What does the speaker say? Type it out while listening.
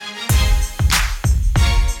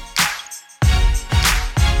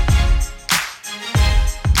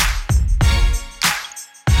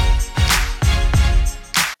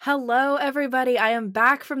Hello, everybody. I am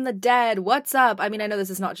back from the dead. What's up? I mean, I know this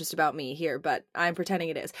is not just about me here, but I'm pretending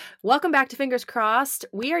it is. Welcome back to Fingers Crossed.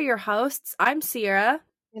 We are your hosts. I'm Sierra.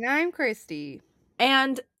 And I'm Kristee.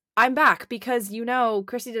 And I'm back because,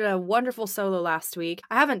 Christy did a wonderful solo last week.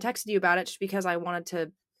 I haven't texted you about it just because I wanted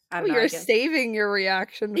to, I don't know, You're I guess. saving your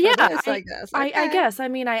reaction for Yeah, this, I guess. I Okay. guess. I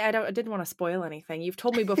mean, I didn't want to spoil anything. You've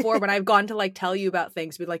told me before when I've gone to tell you about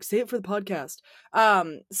things, be like, say it for the podcast.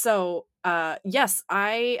 Yes,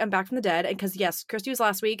 I am back from the dead, and because yes, Christy was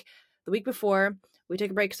last week. The week before, we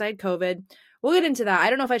took a break because I had COVID. We'll get into that. I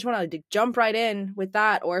don't know if I just want to jump right in with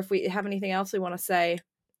that, or if we have anything else we want to say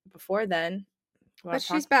before then. But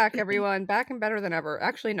she's back, everyone. Back and better than ever.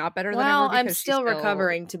 Actually, not better than ever Well, because I'm still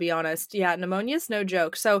recovering, to be honest. Yeah, pneumonia's no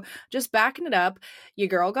joke. So just backing it up, your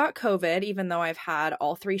girl got COVID, even though I've had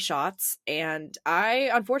all 3 shots. And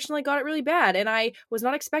I unfortunately got it really bad. And I was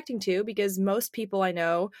not expecting to, because most people I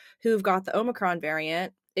know who've got the Omicron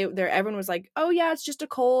variant, everyone was like, oh yeah, it's just a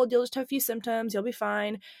cold. You'll just have a few symptoms. You'll be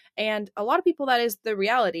fine. And a lot of people, that is the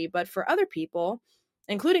reality. But for other people,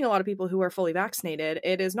 including a lot of people who are fully vaccinated,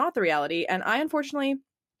 it is not the reality. And I unfortunately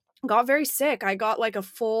got very sick. I got a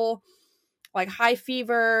full high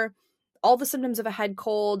fever, all the symptoms of a head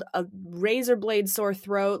cold, a razor blade sore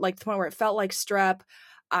throat, to the point where it felt like strep.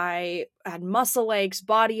 I had muscle aches,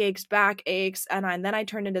 body aches, back aches, and then I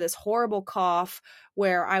turned into this horrible cough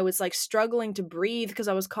where I was struggling to breathe because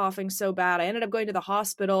I was coughing so bad. I ended up going to the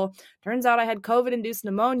hospital. Turns out I had COVID-induced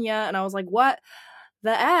pneumonia, and I was like, what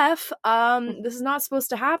the F? This is not supposed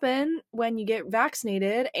to happen when you get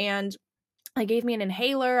vaccinated. And they gave me an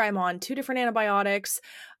inhaler. I'm on 2 different antibiotics.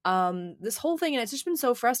 This whole thing, and it's just been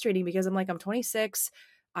so frustrating because I'm 26.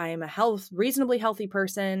 I am a reasonably healthy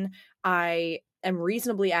person. I am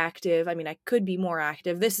reasonably active. I mean, I could be more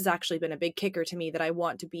active. This has actually been a big kicker to me, that I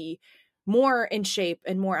want to be more in shape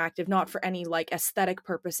and more active, not for any aesthetic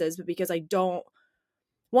purposes, but because I don't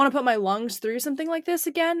want to put my lungs through something like this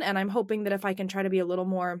again. And I'm hoping that if I can try to be a little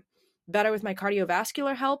more better with my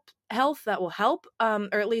cardiovascular health, that will help, or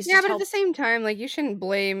at least Yeah, just but help. at the same time, you shouldn't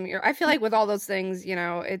blame I feel like with all those things,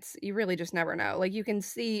 it's you really just never know. You can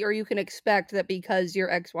see or you can expect that because you're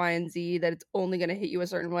X, Y, and Z that it's only going to hit you a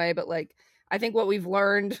certain way. But I think what we've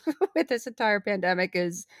learned with this entire pandemic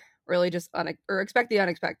is really just or expect the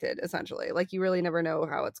unexpected, essentially. You really never know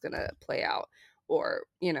how it's going to play out. Or,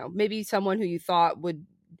 maybe someone who you thought would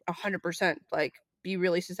 100% be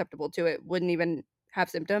really susceptible to it wouldn't even have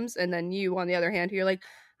symptoms, and then you, on the other hand, you're like,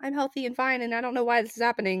 I'm healthy and fine and I don't know why this is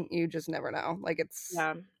happening. You just never know. It's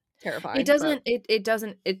terrifying. It doesn't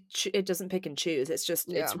it doesn't pick and choose. It's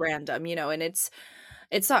just it's random, and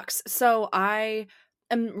it sucks. So I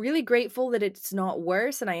am really grateful that it's not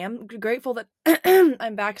worse, and I am grateful that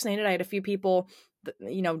I'm vaccinated. I had a few people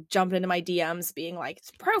jump into my DMs being like,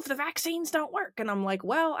 it's proof the vaccines don't work. And I'm like,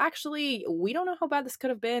 well, actually, we don't know how bad this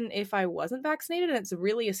could have been if I wasn't vaccinated. And it's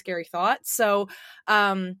really a scary thought. So,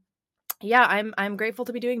 yeah, I'm grateful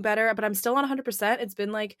to be doing better, but I'm still on 100%. It's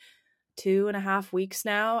been 2.5 weeks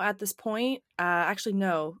now at this point. Actually,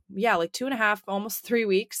 no. Yeah, 2.5, almost 3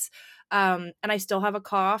 weeks. And I still have a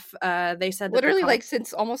cough. They said that literally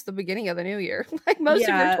since almost the beginning of the new year. Most of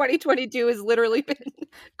your 2022 has literally been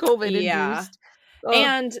COVID induced.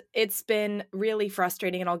 And it's been really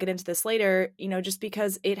frustrating, and I'll get into this later, just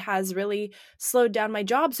because it has really slowed down my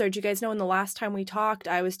job search. You guys know in the last time we talked,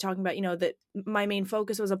 I was talking about, that my main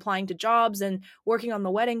focus was applying to jobs and working on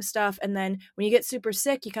the wedding stuff. And then when you get super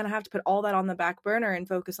sick, you kind of have to put all that on the back burner and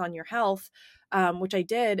focus on your health, which I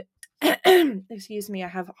did. Excuse me, I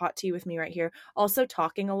have hot tea with me right here. Also,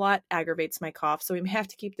 talking a lot aggravates my cough, so we may have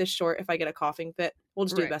to keep this short if I get a coughing fit. We'll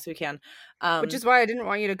just do the best we can. Which is why I didn't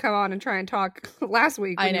want you to come on and try and talk last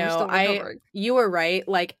week when you were still recovering. You were right.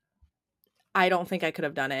 I don't think I could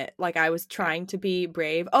have done it. I was trying to be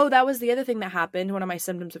brave. Oh, that was the other thing that happened. One of my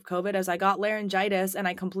symptoms of COVID is I got laryngitis and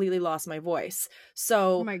I completely lost my voice.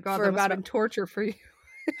 So oh my God, that must have been torture for you.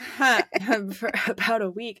 For about a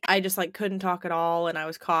week, I just couldn't talk at all, and I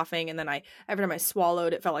was coughing, and then every time I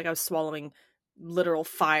swallowed, it felt like I was swallowing literal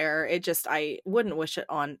fire. I wouldn't wish it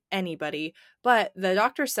on anybody, but the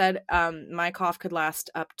doctor said my cough could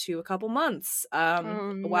last up to a couple months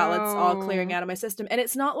while it's all clearing out of my system. And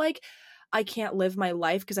it's not like I can't live my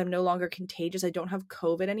life because I'm no longer contagious. I don't have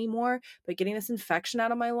COVID anymore, but getting this infection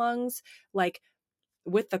out of my lungs,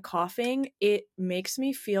 with the coughing, it makes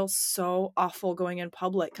me feel so awful going in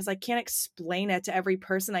public because I can't explain it to every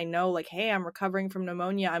person I know. Hey, I'm recovering from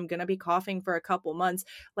pneumonia. I'm going to be coughing for a couple months.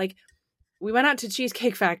 We went out to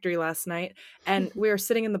Cheesecake Factory last night and we were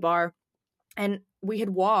sitting in the bar and we had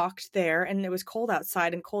walked there and it was cold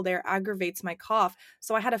outside and cold air aggravates my cough.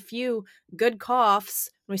 So I had a few good coughs.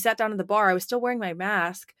 When we sat down at the bar, I was still wearing my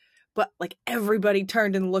mask. but like everybody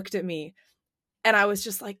turned and looked at me. And I was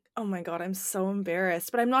just like, oh my God, I'm so embarrassed.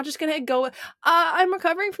 But I'm not just going to go, I'm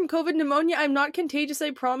recovering from COVID pneumonia. I'm not contagious, I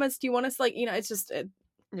promise. Do you want us, like, it's just...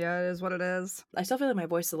 Yeah, it is what it is. I still feel like my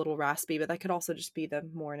voice is a little raspy, but that could also just be the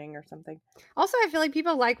morning or something. Also, I feel like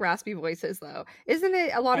people like raspy voices, though. Isn't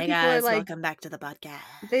it? A lot of people are like... welcome back to the podcast.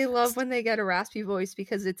 They love when they get a raspy voice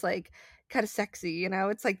because it's, like, kind of sexy,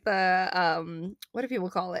 It's like the, what do people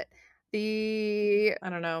call it? I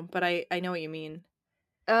don't know, but I know what you mean.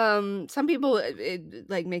 Some people it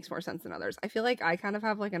like makes more sense than others. I feel like I kind of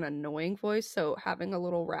have like an annoying voice, so having a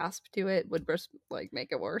little rasp to it would just like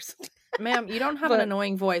make it worse. Ma'am, you don't have an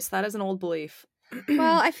annoying voice. That is an old belief.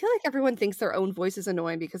 Well, I feel like everyone thinks their own voice is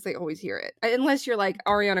annoying because they always hear it. Unless you're like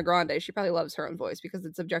Ariana Grande, she probably loves her own voice because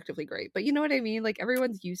it's objectively great. But you know what I mean? Like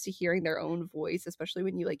everyone's used to hearing their own voice, especially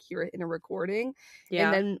when you like hear it in a recording.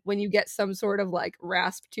 Yeah. And then when you get some sort of like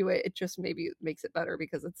rasp to it, it just maybe makes it better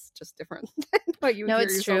because it's just different than what you hear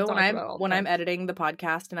it's true. yourself When I'm editing the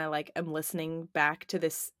podcast and I like am listening back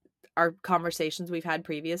to our conversations we've had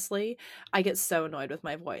previously, I get so annoyed with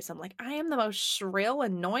my voice. I'm like, I am the most shrill,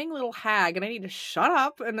 annoying little hag, and I need to shut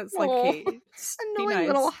up. And it's like, hey, annoying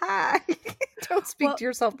little hag. Don't speak to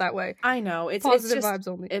yourself that way. I know. It's positive vibes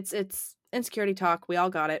only. It's insecurity talk. We all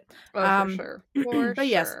got it. Oh, for sure. But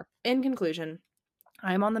yes, in conclusion,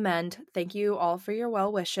 I'm on the mend. Thank you all for your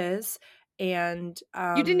well wishes. And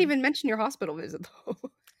you didn't even mention your hospital visit, though.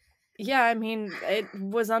 Yeah, I mean, it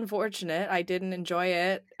was unfortunate. I didn't enjoy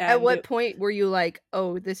it. At what point were you like,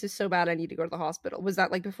 oh, this is so bad, I need to go to the hospital? Was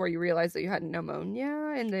that like before you realized that you had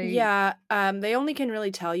pneumonia? Yeah, they only can really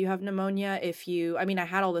tell you have pneumonia if you... I mean, I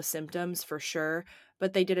had all the symptoms for sure,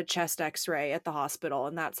 but they did a chest x-ray at the hospital,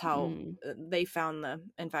 and that's how they found the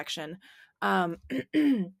infection.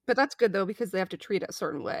 But that's good though, because they have to treat it a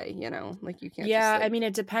certain way, like you can't I mean,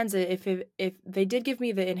 it depends. If they did give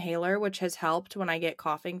me the inhaler, which has helped when I get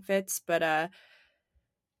coughing fits, but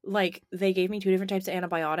like they gave me 2 different types of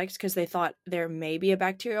antibiotics because they thought there may be a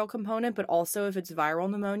bacterial component, but also if it's viral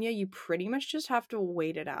pneumonia, you pretty much just have to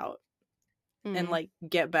wait it out and like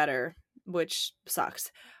get better, which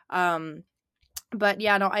sucks. But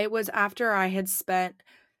yeah, no, it was after I had spent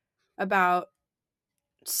about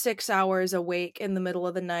 6 hours awake in the middle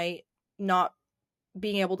of the night, not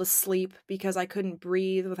being able to sleep because I couldn't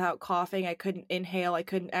breathe without coughing. I couldn't inhale. I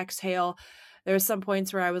couldn't exhale. There were some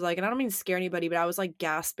points where I was like, and I don't mean to scare anybody, but I was like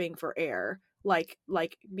gasping for air, like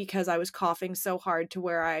because I was coughing so hard to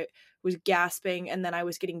where I was gasping, and then I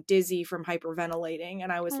was getting dizzy from hyperventilating,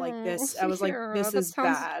 and I was like this. I was like, this is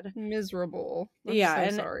bad, miserable. I'm yeah, so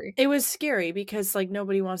and sorry. It was scary because like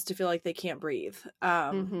nobody wants to feel like they can't breathe.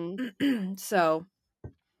 So.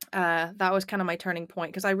 That was kind of my turning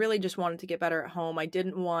point because I really just wanted to get better at home. I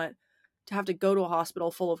didn't want to have to go to a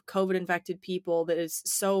hospital full of COVID infected people that is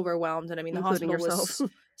so overwhelmed. And I mean, the hospital was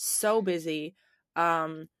so busy.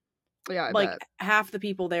 Yeah, like half the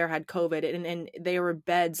people there had COVID, and there were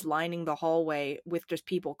beds lining the hallway with just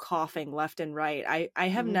people coughing left and right. I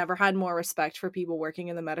have never had more respect for people working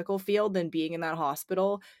in the medical field than being in that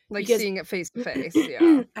hospital. Like seeing it face to face.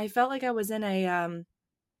 Yeah. I felt like I was in a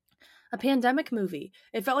pandemic movie.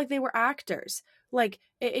 It felt like they were actors. Like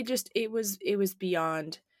it was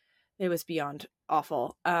beyond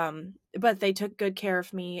awful. But they took good care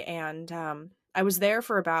of me, and I was there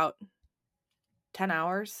for about 10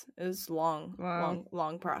 hours. It was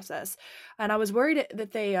long process. And I was worried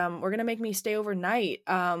that they were going to make me stay overnight.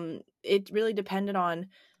 It really depended on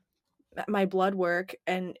my blood work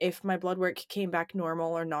and if my blood work came back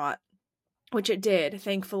normal or not, which it did,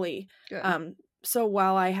 thankfully. Good. So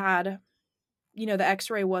while I had, the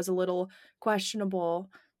x-ray was a little questionable,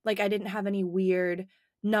 like I didn't have any weird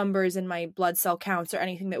numbers in my blood cell counts or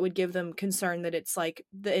anything that would give them concern that it's like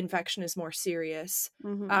the infection is more serious.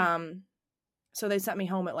 So they sent me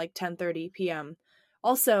home at like 10:30 p.m.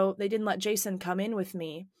 Also, they didn't let Jason come in with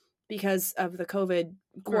me because of the COVID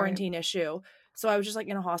quarantine issue. So I was just like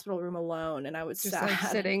in a hospital room alone, and I was just sad. Like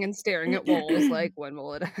sitting and staring at walls like, when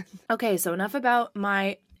will it end? Okay, so enough about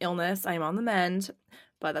my illness. I'm on the mend,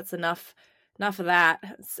 but that's enough of that.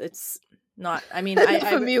 It's not, I mean,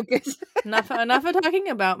 enough of mucus. enough of talking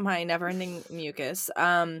about my never-ending mucus.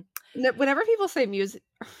 Whenever people say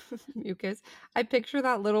mucus, I picture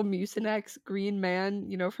that little Mucinex green man,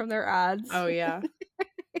 from their ads. Oh yeah.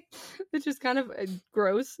 It's just kind of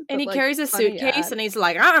gross. And he carries a suitcase and he's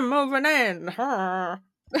like, I'm moving in. Yeah,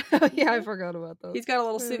 I forgot about that. He's got a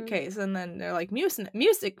little suitcase, and then they're like,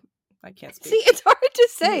 music. I can't speak. See, it's hard to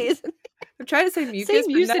say, isn't it? I'm trying to say Say mucus,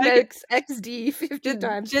 but now Mucinex XD 50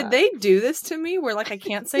 times did fast. they do this to me where like I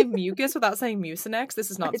can't say mucus without saying Mucinex?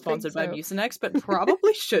 This is I not think sponsored by so. Mucinex, but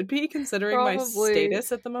probably should be considering my Probably.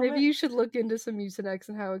 status at the Maybe moment. you should look into some Mucinex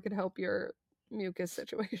and how it could help your mucus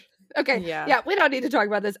situation. Okay, Yeah. yeah, we don't need to talk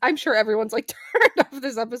about this. I'm sure everyone's like turned off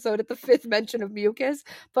this episode at the 5th mention of mucus,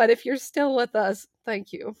 but if you're still with us,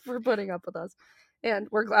 thank you for putting up with us. And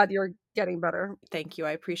we're glad you're getting better. Thank you.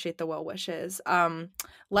 I appreciate the well wishes.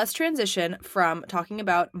 Let's transition from talking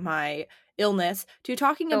about my illness to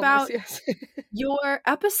talking Illness, about yes. your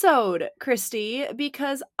episode, Kristee,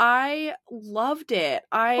 because I loved it.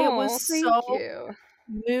 I was Oh, thank so you.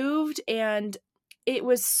 moved and it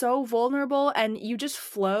was so vulnerable and you just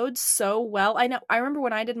flowed so well. I remember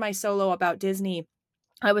when I did my solo about Disney,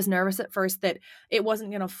 I was nervous at first that it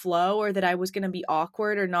wasn't going to flow or that I was going to be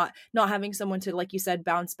awkward or not having someone to, like you said,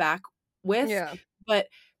 bounce back with. Yeah. But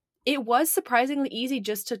it was surprisingly easy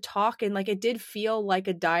just to talk and like it did feel like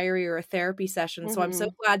a diary or a therapy session. So I'm so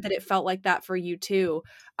Mhm. glad that it felt like that for you too.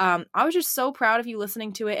 I was just so proud of you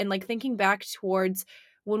listening to it and like thinking back towards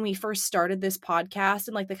when we first started this podcast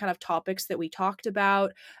and like the kind of topics that we talked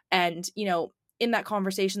about. And, you know, in that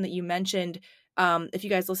conversation that you mentioned, if you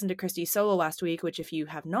guys listened to Kristee's solo last week, which if you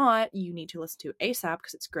have not, you need to listen to ASAP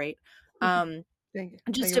because it's great. Thank you. Thank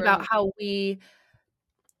Just you very about much. how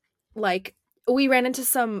we ran into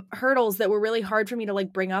some hurdles that were really hard for me to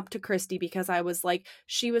like bring up to Kristee because I was like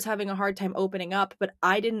she was having a hard time opening up, but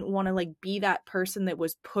I didn't want to like be that person that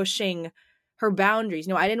was pushing her boundaries.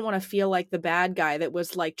 I didn't want to feel like the bad guy that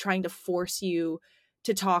was like trying to force you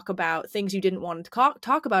to talk about things you didn't want to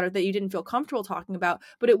talk about or that you didn't feel comfortable talking about.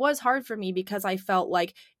 But it was hard for me because I felt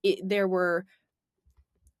like there were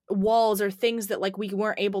walls or things that like we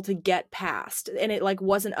weren't able to get past and it like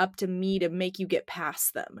wasn't up to me to make you get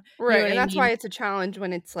past them. You know Right, what and I that's why mean? it's a challenge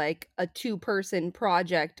when it's like a two-person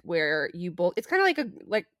project where you both it's kind of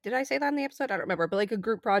like did I say that in the episode? I don't remember, but like a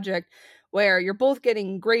group project where you're both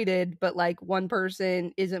getting graded but like one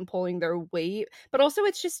person isn't pulling their weight. But also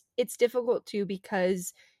it's difficult too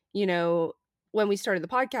because, you know, when we started the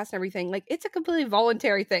podcast and everything, like it's a completely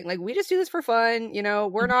voluntary thing. Like we just do this for fun, you know,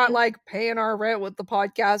 we're not Mhm. like paying our rent with the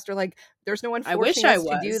podcast or like there's no one I wish forcing I us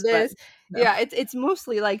to do was, but this. no. Yeah, it's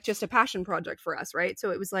mostly like just a passion project for us, right?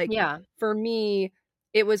 So it was like Yeah. for me,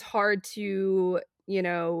 it was hard to, you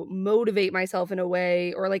know, motivate myself in a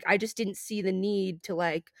way, or like I just didn't see the need to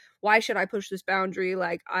like, why should I push this boundary?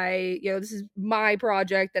 Like you know, this is my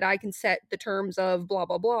project that I can set the terms of, blah,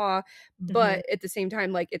 blah, blah. Mhm. But at the same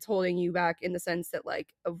time, like it's holding you back in the sense that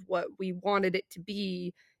like of what we wanted it to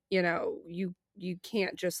be, you know, you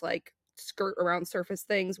can't just like skirt around surface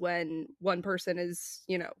things when one person is,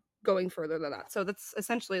 you know, going further than that. So that's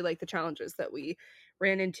essentially like the challenges that we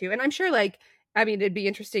ran into. And I'm sure like I mean it'd be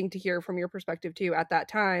interesting to hear from your perspective too at that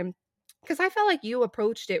time because I felt like you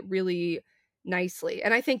approached it really nicely.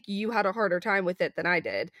 And I think you had a harder time with it than I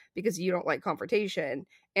did because you don't like confrontation.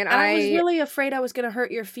 And And I was I really afraid I was gonna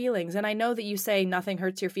hurt your feelings, and I know that you say nothing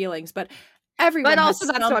hurts your feelings, but but everyone has also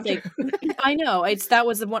that's not true. something. I know, that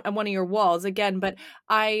was one of your walls again, but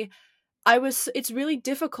I it's really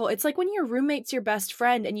difficult. It's like when your roommate's your best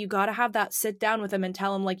friend and you gotta have that sit down with them and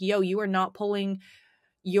tell them like, "Yo, you are not pulling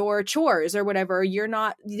your chores or whatever, you're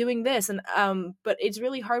not doing this." And but it's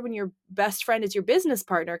really hard when your best friend is your business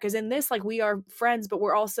partner because in this like we are friends but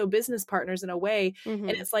we're also business partners in a way.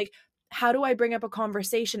 And Mhm. it's like how do I bring up a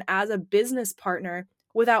conversation as a business partner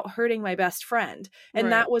without hurting my best friend? And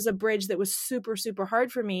Right. that was a bridge that was super super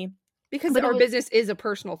hard for me. Because But it our was business is a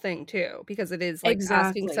personal thing too, because it is like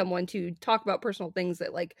asking exactly. someone to talk about personal things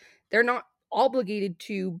that like they're not obligated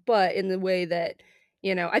to, but in the way that,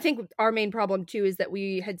 you know, I think our main problem too is that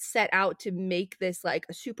we had set out to make this like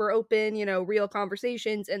a super open, you know, real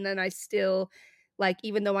conversations. And then I still like,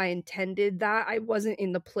 even though I intended that, I wasn't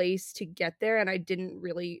in the place to get there. And I didn't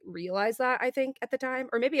really realize that, I think, at the time.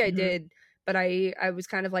 Or maybe I Mhm. did, but I was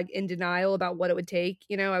kind of like in denial about what it would take.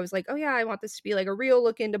 You know, I was like, oh yeah, I want this to be like a real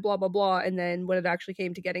look into blah blah blah. And then when it actually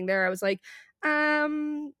came to getting there, I was like,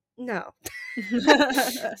 no.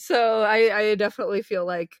 So I definitely feel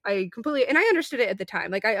like I completely and I understood it at the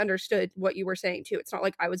time. Like I understood what you were saying too. It's not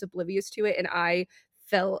like I was oblivious to it and I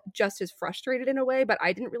felt just as frustrated in a way, but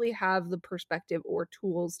I didn't really have the perspective or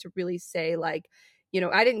tools to really say like, you know,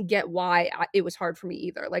 I didn't get why it was hard for me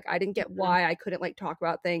either. Like I didn't get Mhm. why I couldn't like talk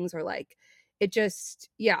about things or like it just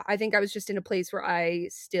yeah, I think I was just in a place where I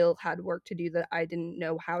still had work to do that I didn't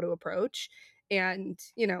know how to approach. And,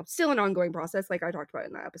 you know, still an ongoing process like I talked about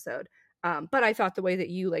in that episode. But I thought the way that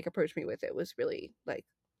you like approached me with it was really like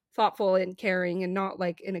thoughtful and caring and not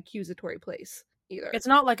like an accusatory place. either. It's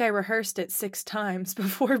not like I rehearsed it 6 times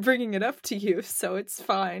before bringing it up to you, so it's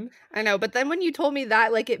fine. I know, but then when you told me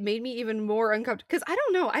that, like, it made me even more uncomfortable because I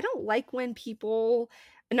don't know, I don't like when people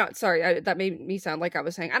no, sorry, that made me sound like I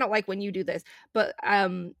was saying, I don't like when you do this, but,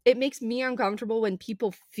 it makes me uncomfortable when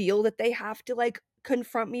people feel that they have to, like,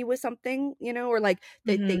 confront me with something, or, like,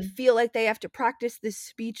 they Mhm. feel like they have to practice this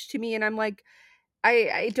speech to me, and I'm like,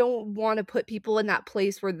 I don't wanna put people in that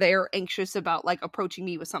place where they're anxious about, like, approaching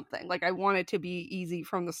me with something, like, I want it to be easy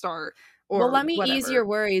from the start Well, or let me ease whatever. your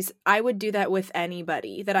worries. I would do that with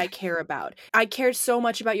anybody that I care about. I cared so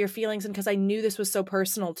much about your feelings, and because I knew this was so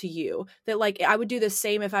personal to you, that, like, I would do the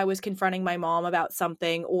same if I was confronting my mom about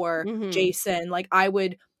something or Mhm. Jason. Like, I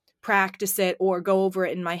would practice it or go over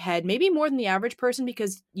it in my head, maybe more than the average person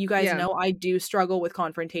because you guys Yeah. know I do struggle with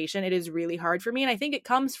confrontation. It is really hard for me, and I think it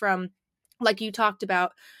comes from, like you talked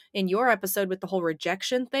about in your episode with the whole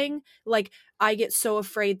rejection thing, like, I get so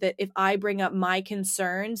afraid that if I bring up my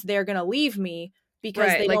concerns, they're gonna leave me because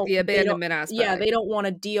Right, like the they don't abandonment yeah, aspect. they don't wanna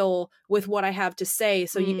deal with what I have to say,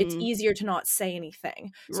 so it's Mm, easier to not say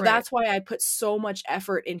anything. So right. that's why I put so much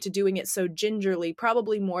effort into doing it so gingerly,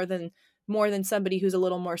 probably more than somebody who's a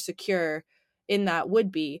little more secure in that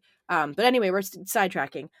would be. But anyway, we're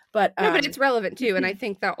sidetracking. But No, but it's relevant too, and I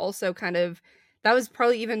think that also kind of that was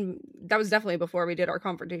definitely before we did our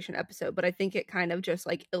confrontation episode, but I think it kind of just,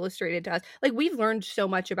 like, illustrated to us like, we've learned so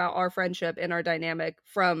much about our friendship and our dynamic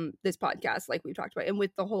from this podcast, like we've talked about, and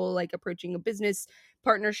with the whole, like, approaching a business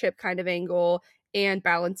partnership kind of angle and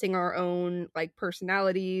balancing our own, like,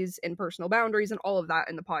 personalities and personal boundaries and all of that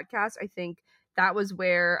in the podcast, I think that was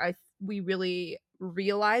where we really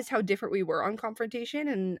realized how different we were on confrontation,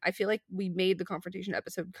 and I feel like we made the confrontation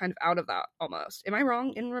episode kind of out of that almost. Am I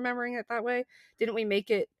wrong in remembering it that way? Didn't we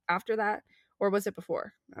make it after that, or was it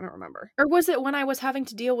before? I don't remember. or was it when I was having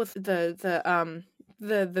to deal with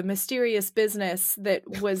the mysterious business that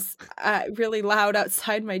was, really loud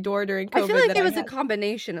outside my door during I feel COVID like that it I was a had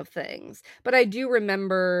combination of things, but I do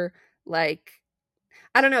remember, like,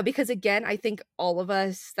 I don't know, because again, I think all of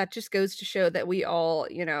us, that just goes to show that we all,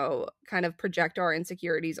 kind of project our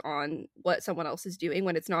insecurities on what someone else is doing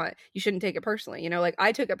when it's not, you shouldn't take it personally. Like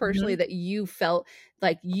I took it personally Mhm. that you felt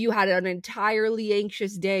like you had an entirely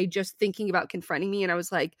anxious day just thinking about confronting me. And I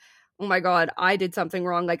was like, oh my God, I did something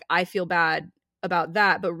wrong. Like I feel bad about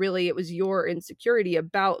that. But really, it was your insecurity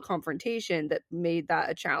about confrontation that made that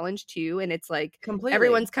a challenge too. And it's like, Completely.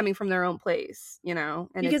 everyone's coming from their own place, and it's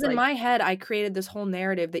Because in like, my head, I created this whole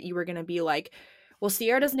narrative that you were gonna be like, "Well,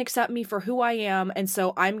 Sierra doesn't accept me for who I am, and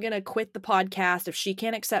so I'm gonna quit the podcast if she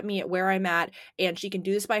can't accept me at where I'm at, and she can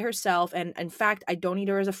do this by herself, and in fact, I don't need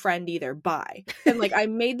her as a friend either, bye." And, like, I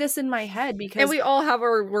made this in my head and because we all have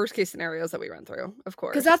our worst case scenarios that we run through, of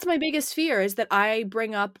course. that's my biggest fear is that I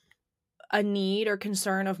bring up a need or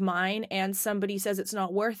concern of mine and somebody says it's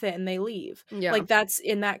not worth it and they leave. Yeah. Like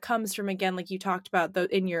that comes from, again, like you talked about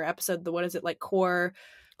in your episode, the what is it, like core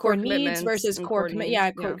Core needs commitments versus and core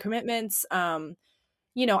needs, core yeah. commitments.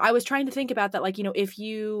 I was trying to think about that, like, if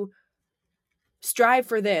you strive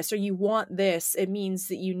for this or you want this, it means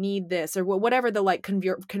that you need this or whatever the like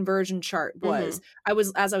conversion chart was.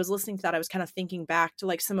 Mhm. As I was listening to that, I was kind of thinking back to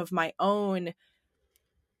like some of my own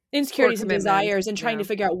Core insecurities and commitments, desires and trying to yeah.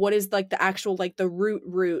 figure out what is like the actual like the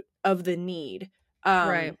root of the need.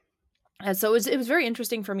 Right. And so it was very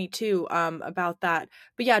interesting for me too about that.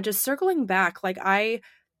 But yeah, just circling back, like I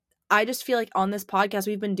just feel like on this podcast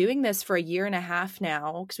we've been doing this for a year and a half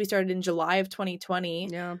now because we started in July of 2020.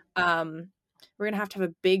 Yeah. We're going to have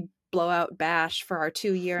a big blowout bash for our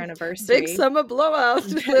 2-year Big anniversary. summer blowout,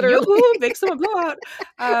 literally. Yoo-hoo, big summer blowout.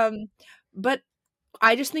 But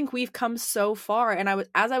I just think we've come so far, and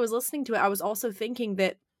as I was listening to it, I was also thinking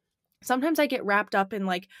that sometimes I get wrapped up in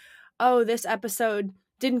like, oh, this episode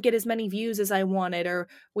didn't get as many views as I wanted, or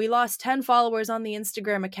we lost 10 followers on the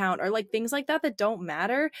Instagram account, or like things like that that don't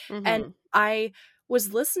matter. And Mhm. I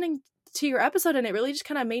was listening to your episode, and it really just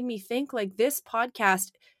kind of made me think like this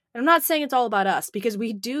podcast, and I'm not saying it's all about us because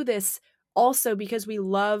we do this also because we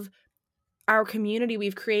love our community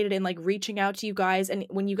we've created and like reaching out to you guys, and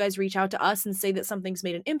when you guys reach out to us and say that something's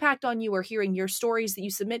made an impact on you or hearing your stories that you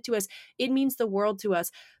submit to us, it means the world to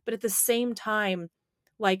us. But at the same time,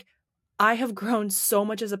 like, I have grown so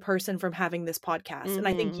much as a person from having this podcast, and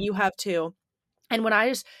I think Mhm. you have too. And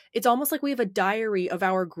it's almost like we have a diary of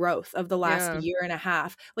our growth of the last Yeah. year and a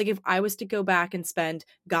half. Like if I was to go back and spend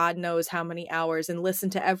God knows how many hours and listen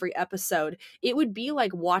to every episode, it would be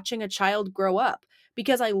like watching a child grow up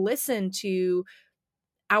because I listen to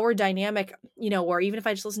our dynamic, or even if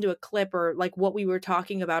I just listen to a clip or like what we were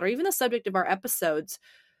talking about or even the subject of our episodes,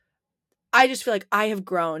 I just feel like I have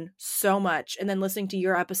grown so much. And then listening to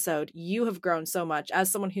your episode, you have grown so much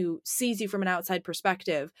as someone who sees you from an outside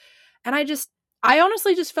perspective. And I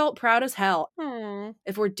honestly just felt proud as hell. Hmm.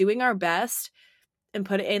 If we're doing our best and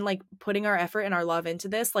putting our effort and our love into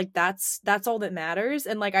this, like that's all that matters.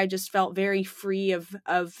 And like I just felt very free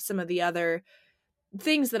of some of the other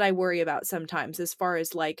things that I worry about sometimes as far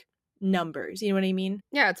as like numbers. You know what I mean?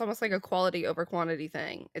 Yeah, it's almost like a quality over quantity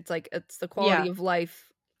thing. It's like it's the quality Yeah. of life,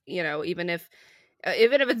 even if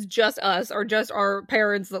it's just us or just our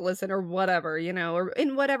parents that listen or whatever, or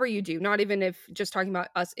in whatever you do, not even if just talking about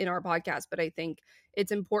us in our podcast, but I think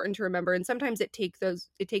it's important to remember. And sometimes it takes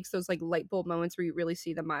those like light bulb moments where you really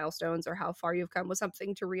see the milestones or how far you've come with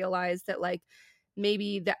something to realize that like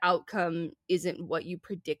maybe the outcome isn't what you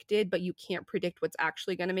predicted, but you can't predict what's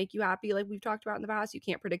actually going to make you happy. Like we've talked about in the past, you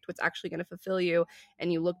can't predict what's actually going to fulfill you.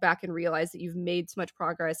 And you look back and realize that you've made so much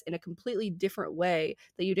progress in a completely different way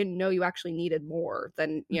that you didn't know you actually needed more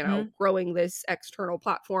than, growing this external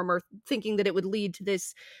platform or thinking that it would lead to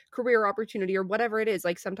this career opportunity or whatever it is.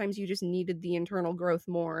 Like sometimes you just needed the internal growth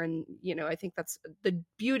more. And, I think that's the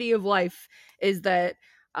beauty of life, is that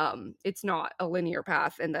it's not a linear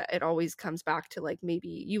path, and that it always comes back to like maybe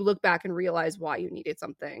you look back and realize why you needed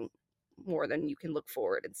something more than you can look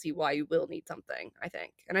forward and see why you will need something, I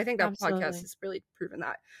think. And I think that podcast Absolutely. has really proven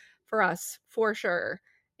that for us, for sure.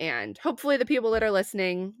 And hopefully the people that are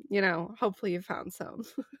listening, hopefully you found some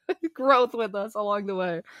growth with us along the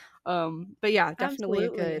way. But yeah, definitely a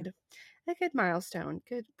Absolutely. good milestone.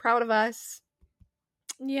 Good, proud of us.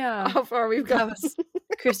 Yeah. How far we've That gone. was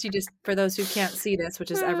Christy. Just for those who can't see this,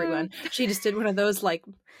 which is Uh, everyone, she just did one of those like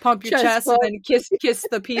pump your Chest chest and bump. then kiss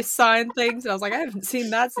the peace sign things. And I was like, I haven't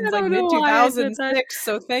seen that since I like don't mid know why I did that. 2006.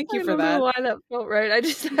 So thank you I for don't know that. why that felt right. I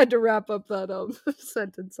just had to wrap up that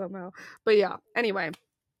sentence somehow. But yeah, anyway,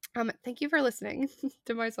 thank you for listening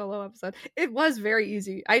to my solo episode. It was very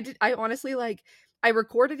easy. I honestly I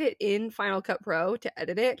recorded it in Final Cut Pro to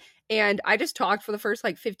edit it, and I just talked for the first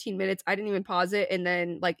like 15 minutes. I didn't even pause it, and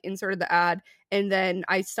then like inserted the ad, and then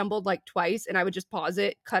I stumbled like twice, and I would just pause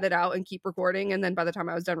it, cut it out, and keep recording. And then by the time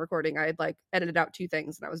I was done recording, I had like edited out 2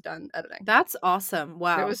 things and I was done editing. That's awesome. It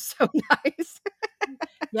Wow. was so nice.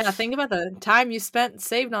 Yeah, think about the time you spent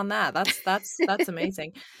saved on that. That's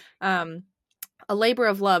amazing. A labor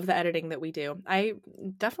of love, the editing that we do. I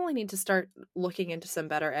definitely need to start looking into some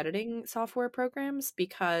better editing software programs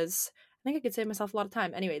because I think I could save myself a lot of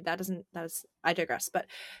time. Anyway, I digress. But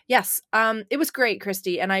yes, it was great,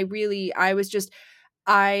 Christy, and I felt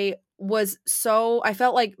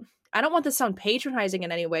like, I don't want this to sound patronizing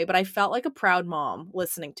in any way, but I felt like a proud mom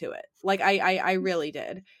listening to it. Like I really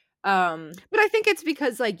did. But I think it's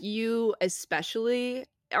because like you especially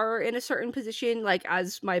are in a certain position, like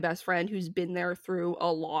as my best friend who's been there through a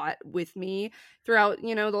lot with me throughout,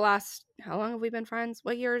 the last, how long have we been friends?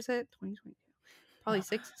 What year is it? 2022. Probably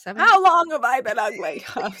 6, 7. How long have I been ugly?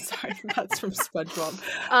 I'm sorry, that's from SpongeBob.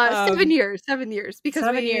 7 years. 7 years, because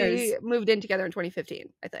 7 years. we moved in together in 2015,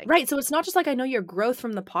 I think. Right. So it's not just like I know your growth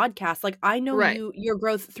from the podcast. Like I know Right. your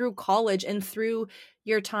growth through college and through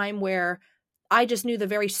your time where I just knew the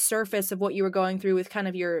very surface of what you were going through with kind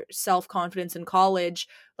of your self-confidence in college.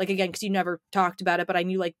 Like again, because you never talked about it, but I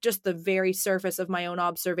knew like just the very surface of my own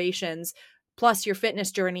observations, plus your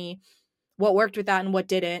fitness journey, what worked with that and what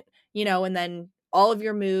didn't, and then all of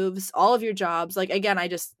your moves, all of your jobs. Like again,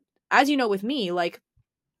 as you know, with me, like,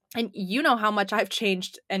 and you know how much I've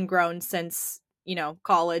changed and grown since,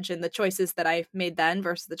 college and the choices that I made then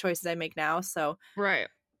versus the choices I make now. So, Right.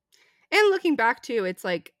 And looking back too, it's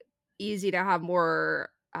like easy to have more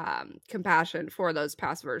compassion for those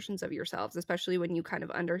past versions of yourselves, especially when you kind of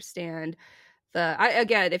understand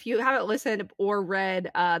again, if you haven't listened or read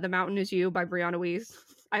The Mountain Is You by Brianna Weiss,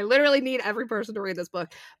 I literally need every person to read this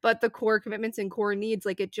book. But the core commitments and core needs,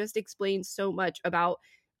 like it just explains so much about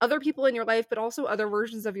other people in your life, but also other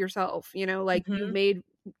versions of yourself. Like you've mhm, made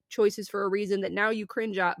choices for a reason that now you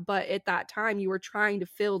cringe at, but at that time you were trying to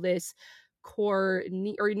fill this core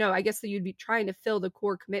need, or no, I guess that you'd be trying to fill the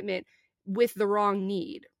core commitment with the wrong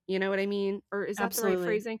need. You know what I mean? Or is that the right absolutely.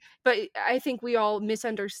 phrasing? But I think we all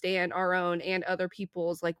misunderstand our own and other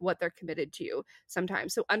people's, like what they're committed to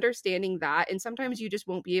sometimes. So understanding that, and sometimes you just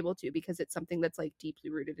won't be able to because it's something that's like deeply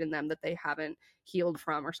rooted in them that they haven't healed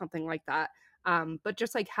from or something like that. But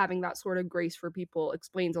just like having that sort of grace for people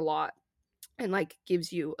explains a lot, and like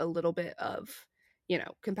gives you a little bit of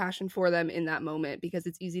compassion for them in that moment, because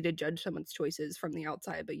it's easy to judge someone's choices from the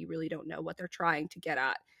outside, but you really don't know what they're trying to get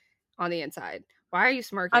at on the inside. Why are you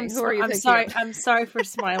smirking? Who are you I'm thinking sorry. of? I'm sorry for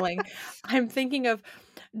smiling. I'm thinking of,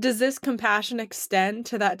 does this compassion extend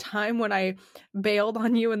to that time when I bailed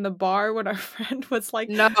on you in the bar when our friend was like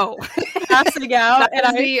No. passing out, That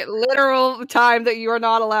is the literal time that you are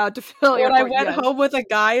not allowed to fill your when I point. went Yes. home with a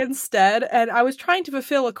guy instead, and I was trying to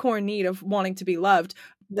fulfill a core need of wanting to be loved.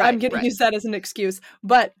 I'm going to use that as an excuse,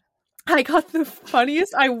 but I got the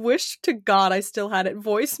funniest, I wish to God I still had it,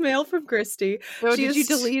 voicemail from Kristee. So did you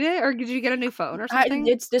delete it, or did you get a new phone or something?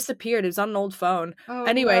 It's disappeared. It was on an old phone. Oh,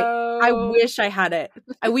 anyway, no. I wish I had it.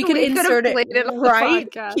 We could insert it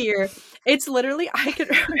right here. It's literally, I could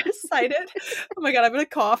recite it. Oh my God, I'm going to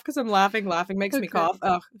cough because I'm laughing. Laughing makes me cough.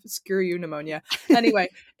 Oh, screw you, pneumonia. Anyway,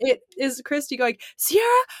 it is Kristee going, Sierra,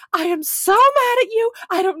 I am so mad at you.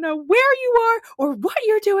 I don't know where you are or what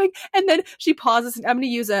you're doing. And then she pauses, and I'm going to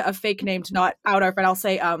use a fake name to not out our friend. I'll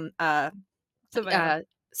say,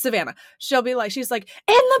 Savannah. She'll be like, she's like,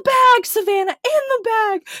 in the bag, Savannah, in the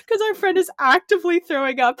bag, because our friend is actively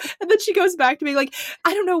throwing up. And then she goes back to being like,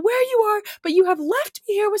 I don't know where you are, but you have left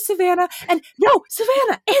me here with Savannah. And no,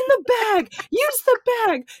 Savannah, in the bag, use the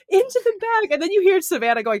bag, into the bag. And then you hear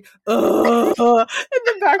Savannah going, in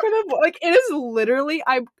the back of the, like, it is literally,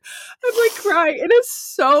 I'm like crying. It is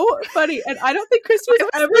so funny. And I don't think Kristee has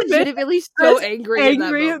ever been legitimately so angry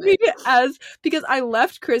at me as, because I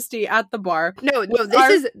left Kristee at the bar. No,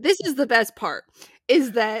 this is the best part,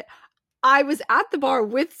 is that I was at the bar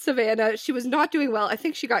with Savannah. She was not doing well. I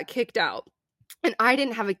think she got kicked out. And I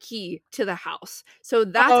didn't have a key to the house. So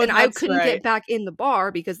I couldn't get back in the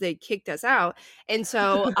bar because they kicked us out. And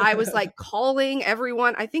so I was like calling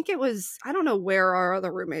everyone. I think it was, I don't know where our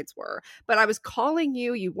other roommates were, but I was calling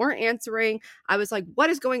you. You weren't answering. I was like,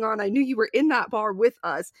 what is going on? I knew you were in that bar with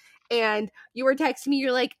us. And you were texting me.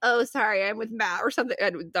 You're like, oh, sorry, I'm with Matt or something.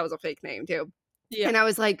 And that was a fake name too. Yeah. And I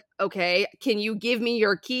was like, okay, can you give me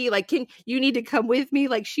your key? Like, you need to come with me?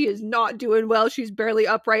 Like, she is not doing well. She's barely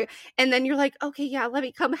upright. And then you're like, okay, yeah, let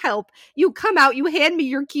me come help. You come out, you hand me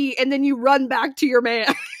your key, and then you run back to your man.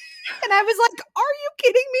 And I was like, are you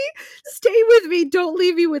kidding me? Stay with me. Don't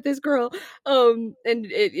leave me with this girl. And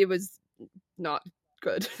it was not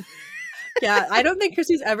good. Yeah, I don't think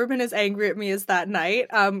Kristee's ever been as angry at me as that night.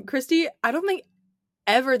 Kristee, I don't think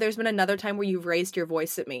ever there's been another time where you've raised your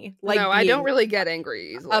voice at me. Like, no, I don't really get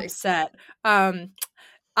angry easily. Upset. Again,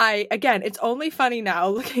 it's only funny now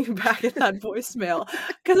looking back at that voicemail,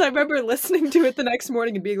 because I remember listening to it the next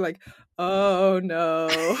morning and being like, oh no,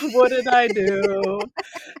 what did I do?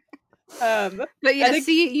 But yeah,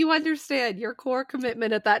 see, you understand your core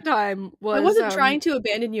commitment at that time was, I wasn't trying to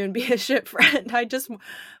abandon you and be a shit friend. I just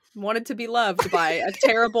wanted to be loved by a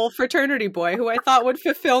terrible fraternity boy who I thought would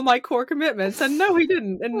fulfill my core commitments, and no, he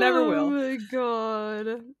didn't, and never will. Oh my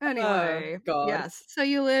God. Anyway, yes. So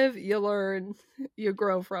you live, you learn, you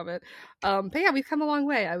grow from it. But yeah, we've come a long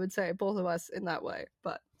way, I would say, both of us in that way.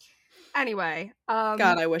 But anyway, God,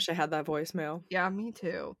 I wish I had that voicemail. Yeah, me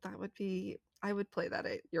too. That would be, I would play that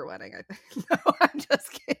at your wedding, I think. No, I'm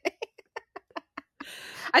just kidding.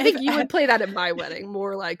 I think you would play that at my wedding,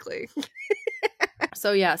 more likely.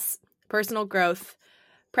 So yes, personal growth,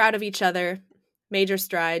 proud of each other, major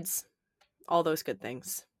strides, all those good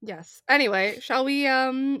things. Yes. Anyway, shall we,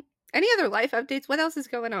 any other life updates? What else is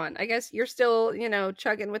going on? I guess you're still,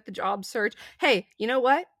 chugging with the job search. Hey, you know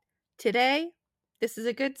what? Today, this is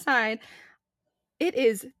a good sign. It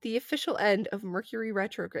is the official end of Mercury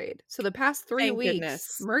retrograde. So the past 3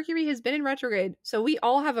 weeks, Mercury has been in retrograde. So we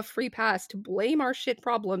all have a free pass to blame our shit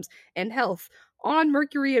problems and health on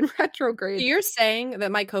Mercury in retrograde. So you're saying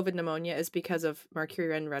that my COVID pneumonia is because of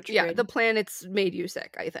Mercury in retrograde? Yeah, the planets made you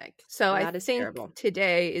sick, I think. So I think terrible.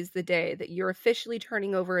 Today is the day that you're officially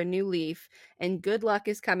turning over a new leaf, and good luck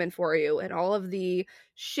is coming for you. And all of the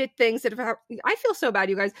shit things that have happened. I feel so bad,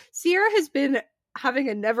 you guys. Sierra has been having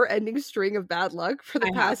a never-ending string of bad luck for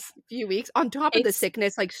the past few weeks, on top of the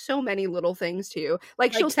sickness, like so many little things too.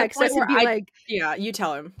 Like she'll text us and be like, yeah, you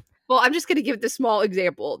tell him. Well, I'm just going to give the small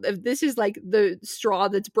example. If this is like the straw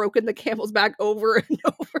that's broken the camel's back over and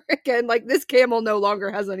over again, like this camel no longer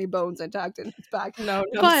has any bones intact in its back. No,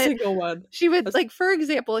 not a single one. She would, like, for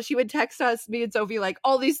example, she would text us, me and Sophie, like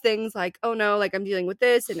all these things like, oh no, like I'm dealing with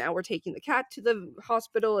this and now we're taking the cat to the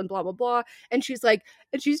hospital and blah, blah, blah. And she's like,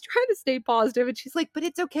 and she's trying to stay positive and she's like, but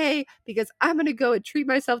it's okay because I'm going to go and treat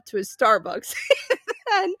myself to a Starbucks.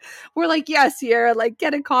 then we're like, yeah, Sierra, like,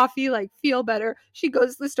 get a coffee, like, feel better. She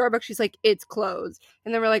goes to the Starbucks. She's like, it's closed.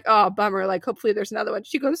 And then we're like, oh, bummer. Like, hopefully there's another one.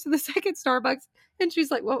 She goes to the second Starbucks, and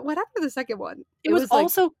she's like, what happened to the second one? It was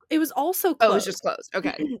also closed. Oh, it was just closed.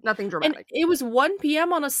 Okay. Nothing And dramatic. it was 1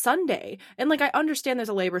 p.m. on a Sunday. And, like, I understand there's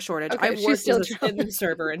a labor shortage. Okay, I've she's worked still in the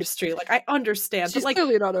server industry. Like, I understand. She's but, like,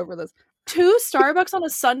 clearly not over this. 2 Starbucks on a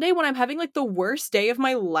Sunday when I'm having, like, the worst day of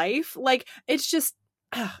my life? Like, it's just...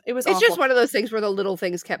 it was It's awful. just one of those things where the little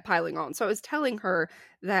things kept piling on. So I was telling her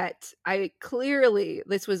that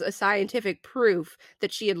this was a scientific proof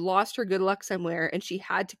that she had lost her good luck somewhere and she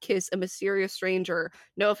had to kiss a mysterious stranger.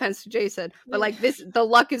 No offense to Jason, but like the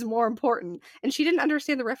luck is more important. And she didn't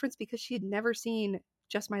understand the reference because she had never seen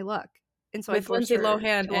Just My Luck. And so with Lindsay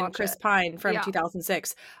Lohan and Chris Pine from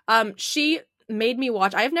 2006. She made me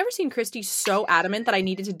watch. I have never seen Kristee so adamant that I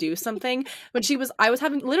needed to do something. When I was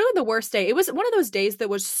having literally the worst day. It was one of those days that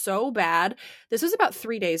was so bad. This was about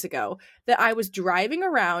 3 days ago that I was driving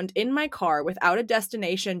around in my car without a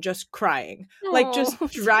destination, just crying. Like, just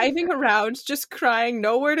driving around, just crying,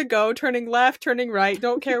 nowhere to go, turning left, turning right,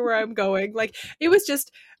 don't care where I'm going. Like, it was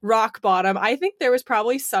just rock bottom. I think there was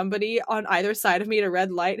probably somebody on either side of me at a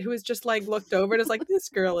red light who was just like looked over and was like, this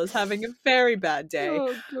girl is having a very bad day.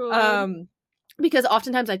 Oh, God. Because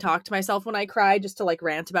oftentimes I talk to myself when I cry just to like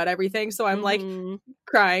rant about everything. So I'm like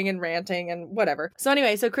crying and ranting and whatever. So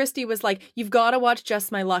anyway, so Kristee was like, you've got to watch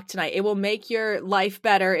Just My Luck tonight. It will make your life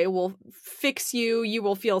better. It will fix you. You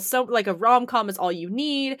will feel so like a rom-com is all you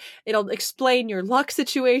need. It'll explain your luck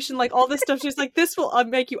situation. Like all this stuff. She's like, this will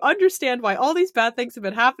make you understand why all these bad things have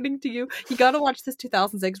been happening to you. You got to watch this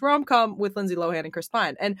 2006 rom-com with Lindsay Lohan and Chris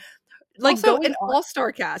Pine. And like also an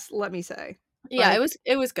all-star cast, let me say. Yeah,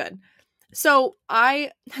 it was good. So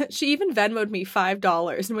she even Venmoed me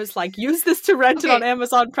 $5 and was like, use this to rent it on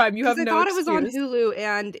Amazon Prime. You have no excuse. I thought it was on Hulu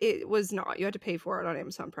and it was not. You had to pay for it on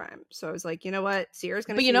Amazon Prime. So I was like, you know what? Sierra's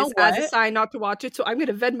going to see this as a sign not to watch it. So I'm going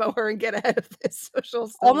to Venmo her and get ahead of this. So she'll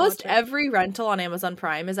still almost every rental on Amazon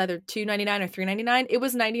Prime is either $2.99 or $3.99. It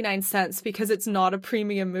was 99 cents because it's not a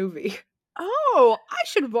premium movie. Oh, I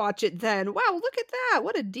should watch it then. Wow, look at that.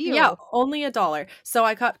 What a deal. Yeah, only $1. So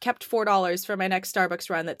I kept $4 for my next Starbucks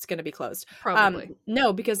run that's going to be closed. Probably.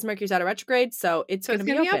 No, because Mercury's out of retrograde, so it's going to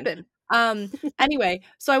be open. Anyway,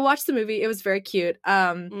 so I watched the movie. It was very cute.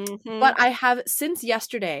 But I have, since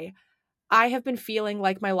yesterday, I have been feeling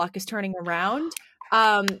like my luck is turning around.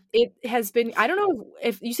 It has been, I don't know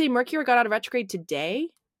if you say Mercury got out of retrograde today.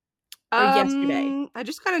 Or yesterday. I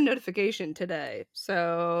just got a notification today,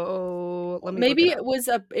 so let me. Maybe it was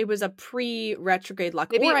a pre-retrograde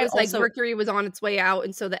luck. Maybe it was like Mercury was on its way out,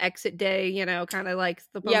 and so the exit day, kind of like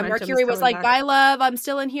the Mercury was like, "Bye, love. I'm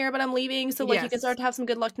still in here, but I'm leaving. So like you can start to have some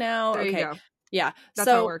good luck now." There okay, you go. Yeah, that's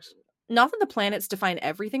how it works. Not that the planets define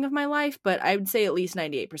everything of my life, but I would say at least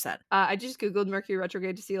 98%. I just Googled Mercury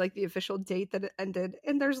retrograde to see like the official date that it ended.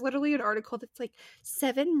 And there's literally an article that's like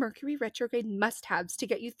 7 Mercury retrograde must-haves to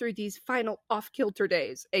get you through these final off-kilter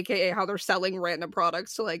days, aka how they're selling random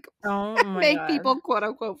products to like make people quote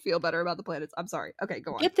unquote feel better about the planets. I'm sorry. Okay,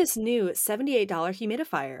 go on. Get this new $78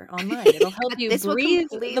 humidifier online. It'll help you breathe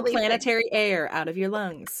the planetary air out of your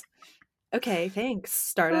lungs. Okay, thanks,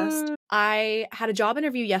 Stardust. I had a job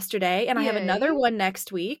interview yesterday, and I have another one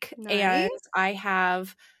next week. Nice. And I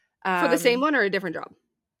have... for the same one or a different job?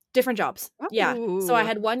 Different jobs. Ooh. Yeah. So I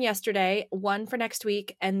had one yesterday, one for next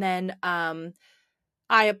week, and then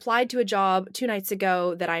I applied to a job 2 nights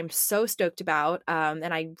ago that I'm so stoked about,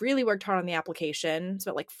 and I really worked hard on the application.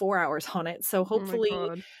 Spent like 4 hours on it, so hopefully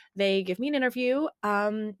they give me an interview.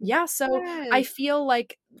 So yes. I feel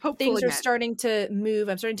like things are starting to move.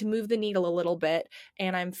 I'm starting to move the needle a little bit,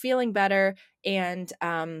 and I'm feeling better. And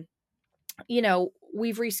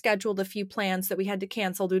we've rescheduled a few plans that we had to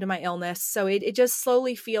cancel due to my illness. So it just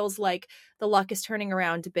slowly feels like the luck is turning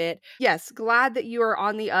around a bit. Yes. Glad that you are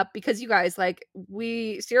on the up, because you guys, like,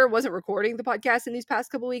 Sierra wasn't recording the podcast in these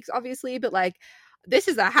past couple weeks, obviously, but like, this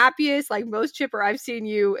is the happiest, like, most chipper I've seen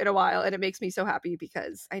you in a while. And it makes me so happy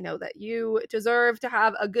because I know that you deserve to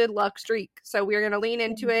have a good luck streak. So we're going to lean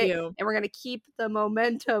into it and we're going to keep the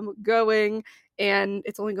momentum going, and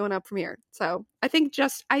it's only going up from here. So I think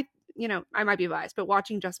I might be biased, but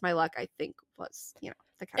watching Just My Luck, I think was,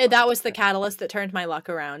 the catalyst. That was the catalyst that turned my luck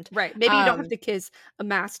around. Right. Maybe you don't have to kiss a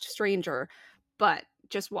masked stranger, but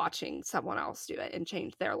just watching someone else do it and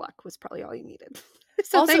change their luck was probably all you needed.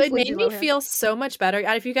 So also, it made me feel so much better.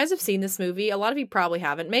 And if you guys have seen this movie, a lot of you probably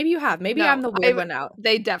haven't. Maybe you have. Maybe I'm the weird one out.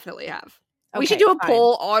 They definitely have. Okay, we should do a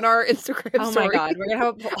poll on our Instagram story. Oh my God. We're gonna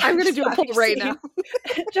have a poll. I'm going to do a poll right now.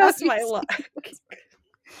 Just My Luck.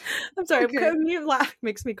 I'm sorry, Okay. you laugh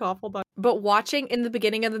makes me cough. Hold on. But watching in the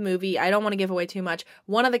beginning of the movie, I don't want to give away too much.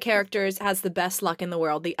 One of the characters has the best luck in the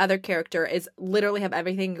world. The other character is literally have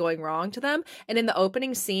everything going wrong to them. And in the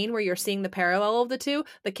opening scene where you're seeing the parallel of the two,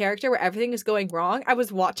 the character where everything is going wrong, I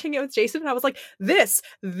was watching it with Jason and I was like, this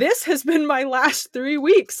has been my last 3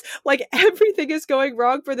 weeks. Like everything is going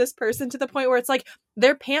wrong for this person to the point where it's like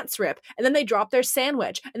their pants rip and then they drop their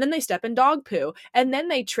sandwich and then they step in dog poo and then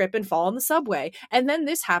they trip and fall on the subway and then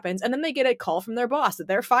this happens and then they get a call from their boss that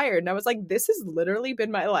they're fired and I was like, this has literally been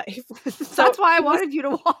my life. So that's why I wanted you to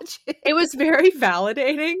watch it. It was very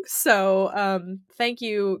validating. So thank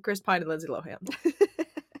you, Chris Pine and Lindsay Lohan.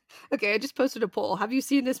 Okay, I just posted a poll. Have you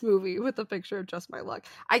seen this movie with a picture of Just My Luck?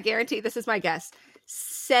 I guarantee, this is my guess,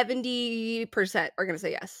 70% are gonna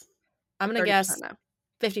say yes. I'm gonna guess no.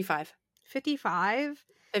 55. 55?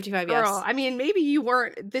 55, Girl, yes. I mean, maybe you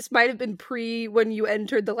weren't. This might have been pre when you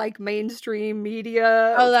entered the like mainstream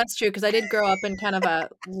media. Oh, that's true, because I did grow up in kind of a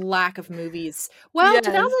lack of movies. Well, Yes.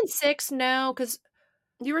 2006, no, because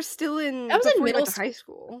you were still in. I was in before you middle went to high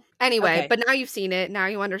school. Anyway, Okay. but now you've seen it. Now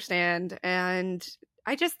you understand, and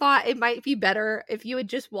I just thought it might be better if you would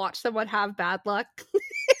just watch someone have bad luck,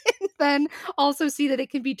 then also see that it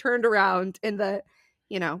can be turned around and that,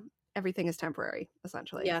 you know, everything is temporary,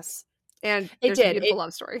 essentially. Yes. And It there's a did. beautiful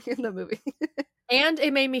love story in the movie. And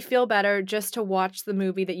it made me feel better just to watch the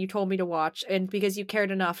movie that you told me to watch, and because you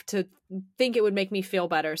cared enough to think it would make me feel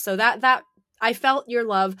better. So that I felt your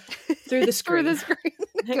love through the screen. Through the screen.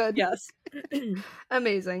 Good. Yes.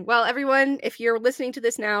 Amazing. Well, everyone, if you're listening to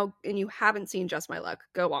this now and you haven't seen Just My Luck,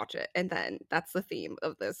 go watch it. And then that's the theme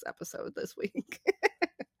of this episode this week.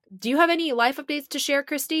 Do you have any life updates to share,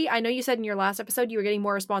 Kristee? I know you said in your last episode you were getting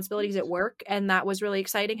more responsibilities at work, and that was really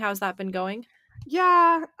exciting. How's that been going?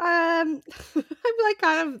 Yeah, I'm like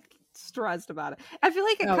kind of stressed about it. I feel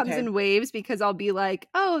like it comes Okay. in waves because I'll be like,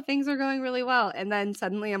 oh, things are going really well. And then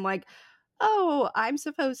suddenly I'm like, oh, I'm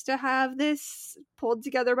supposed to have this pulled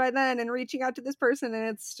together by then and reaching out to this person. And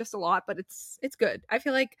it's just a lot, but it's good. I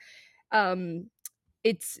feel like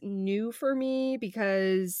it's new for me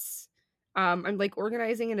because I'm like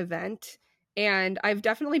organizing an event. And I've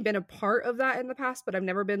definitely been a part of that in the past, but I've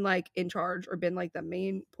never been like in charge or been like the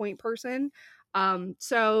main point person.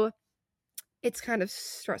 So it's kind of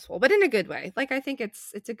stressful, but in a good way. Like, I think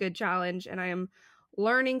it's a good challenge and I am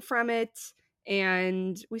learning from it.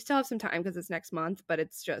 And we still have some time because it's next month, but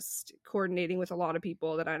it's just coordinating with a lot of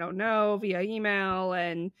people that I don't know via email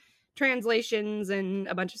and translations and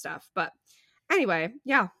a bunch of stuff. But anyway,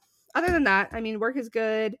 yeah. Other than that, I mean, work is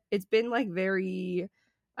good. It's been like very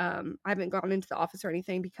I haven't gone into the office or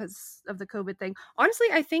anything because of the COVID thing. Honestly,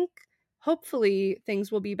 I think hopefully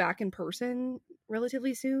things will be back in person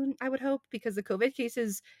relatively soon, I would hope, because the COVID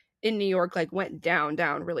cases in New York like went down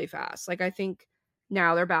really fast. Like, I think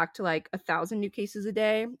now they're back to like 1,000 new cases a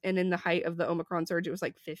day. And in the height of the Omicron surge, it was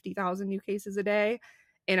like 50,000 new cases a day.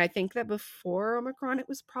 And I think that before Omicron, it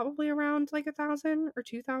was probably around like 1,000 or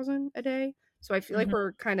 2,000 a day. So I feel like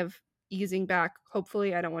we're kind of easing back.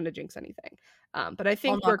 Hopefully, I don't want to jinx anything. But I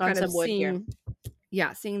think we're kind of seeing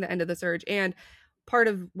the end of the surge. And part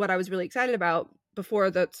of what I was really excited about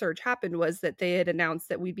before the surge happened was that they had announced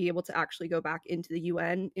that we'd be able to actually go back into the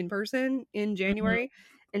UN in person in January.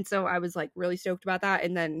 And so I was like really stoked about that.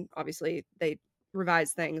 And then obviously they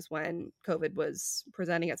revised things when COVID was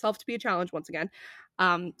presenting itself to be a challenge once again.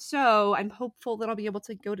 So I'm hopeful that I'll be able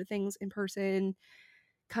to go to things in person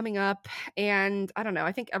coming up. And I don't know,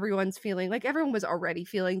 I think everyone's feeling like everyone was already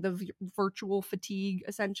feeling the virtual fatigue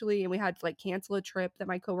essentially, and we had to like cancel a trip that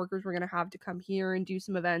my coworkers were going to have to come here and do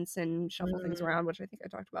some events and shuffle things around, which I think I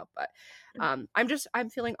talked about. But I'm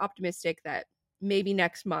feeling optimistic that maybe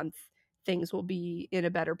next month things will be in a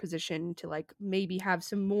better position to like maybe have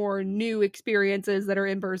some more new experiences that are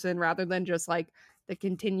in person rather than just like the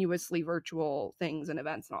continuously virtual things and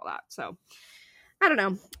events and all that. So I don't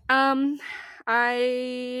know.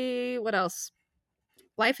 What else?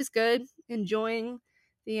 Life is good. Enjoying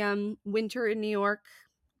the winter in New York,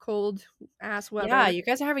 cold ass weather. Yeah, you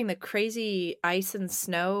guys are having the crazy ice and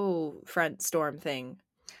snow front storm thing.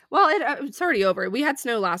 Well, it's already over. We had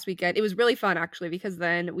snow last weekend. It was really fun, actually, because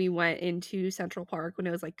then we went into Central Park when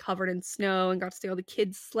it was like covered in snow and got to see all the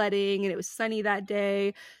kids sledding, and it was sunny that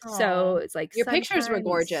day. Aww. So it's like your pictures were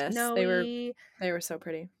gorgeous. Snowy. They were so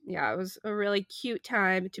pretty. Yeah, it was a really cute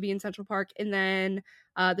time to be in Central Park. And then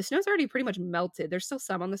the snow's already pretty much melted. There's still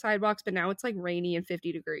some on the sidewalks, but now it's like rainy and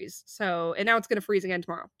 50 degrees. So, and now it's gonna freeze again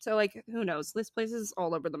tomorrow. So like, who knows? This place is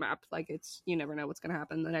all over the map. Like, you never know what's gonna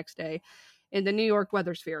happen the next day in the New York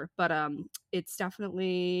weather sphere. But it's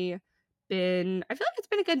definitely been, I feel like it's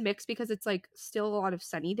been a good mix because it's like still a lot of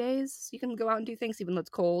sunny days. So you can go out and do things even though it's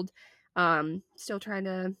cold. Still trying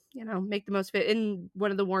to, make the most of it. In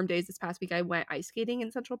one of the warm days this past week, I went ice skating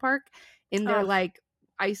in Central Park in their Oh, like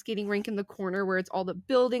ice skating rink in the corner where it's all the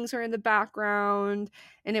buildings are in the background,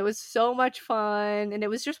 and it was so much fun. And it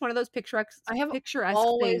was just one of those I have picturesque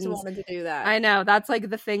always things. wanted to do that. I know, that's like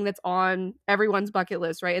the thing that's on everyone's bucket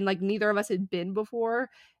list, right? And like neither of us had been before,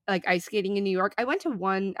 like ice skating in New York. I went to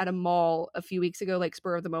one at a mall a few weeks ago, like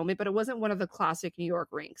spur of the moment, but it wasn't one of the classic New York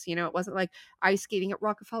rinks. It wasn't like ice skating at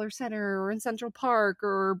Rockefeller Center or in Central Park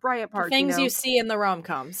or Bryant The Park. things you see in the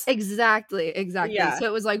rom-coms. Exactly. Yeah. So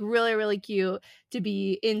it was like really, really cute to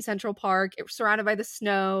be in Central Park, surrounded by the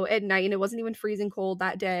snow at night, and it wasn't even freezing cold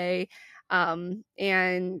that day. And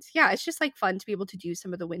yeah, it's just like fun to be able to do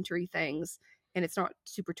some of the wintry things, and it's not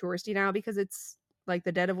super touristy now because it's like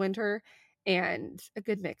the dead of winter, and a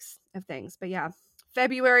good mix of things. But yeah,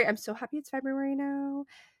 February, I'm so happy it's February now.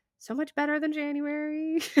 So much better than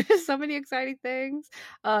January. So many exciting things.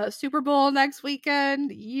 Super Bowl next weekend.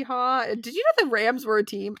 Yeehaw. Did you know the Rams were a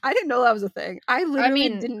team? I didn't know that was a thing. I literally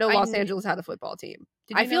didn't know Los Angeles had a football team.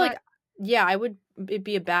 Did you I feel know like, yeah, it'd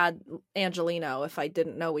be a bad Angelino if I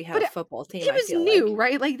didn't know we had But a football team. it I was feel new, like.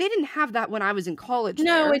 right? Like they didn't have that when I was in college.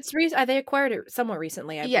 No, there. it's recent. They acquired it somewhat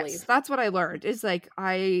recently, I Yes, believe. that's what I learned. Is like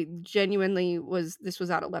I genuinely this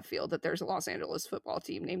was out of left field that there's a Los Angeles football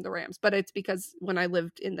team named the Rams, but it's because when I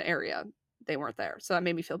lived in the area, they weren't there, so that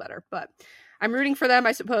made me feel better. But I'm rooting for them,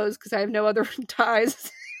 I suppose, because I have no other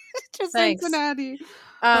ties to Thanks. Cincinnati.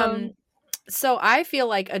 So I feel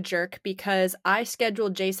like a jerk because I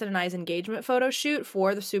scheduled Jason and I's engagement photo shoot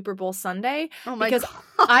for the Super Bowl Sunday because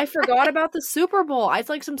God. I forgot about the Super Bowl. I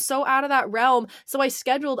like I'm so out of that realm. So I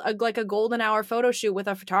scheduled a golden hour photo shoot with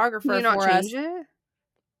a photographer Can you not for change us. it?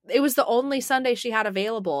 It was the only Sunday she had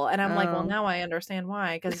available, and I'm like, well, Oh. now I understand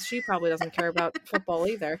why, because she probably doesn't care about football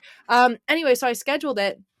either. Anyway, so I scheduled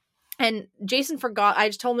it, and Jason forgot. I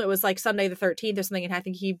just told him it was like Sunday the 13th or something, and I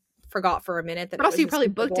think he forgot for a minute that. But also, it was you probably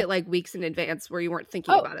Super booked Bowl. it like weeks in advance, where you weren't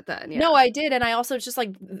thinking about it then. Yeah. No, I did, and I also just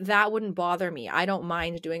like that wouldn't bother me. I don't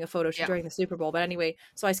mind doing a photo shoot during the Super Bowl, but anyway,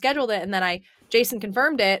 so I scheduled it, and then Jason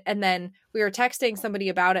confirmed it, and then we were texting somebody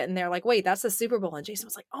about it, and they're like, "Wait, that's the Super Bowl," and Jason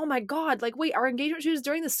was like, "Oh my god, like wait, our engagement shoot is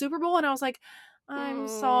during the Super Bowl," and I was like, "I'm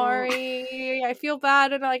sorry, I feel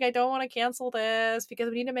bad, and like I don't want to cancel this because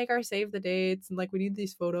we need to make our save the dates, and like we need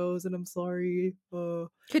these photos, and I'm sorry."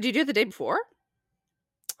 Could you do it the day before?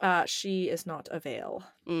 She is not avail.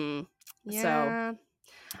 Yeah. So,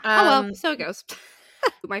 oh well, so it goes.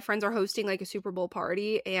 My friends are hosting like a Super Bowl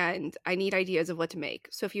party, and I need ideas of what to make.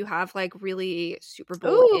 So if you have like really Super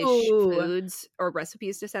Bowl-ish foods or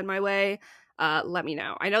recipes to send my way, let me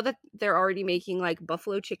know. I know that they're already making like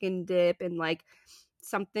buffalo chicken dip and like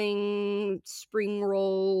something spring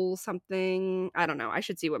roll, something. I don't know. I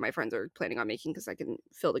should see what my friends are planning on making because I can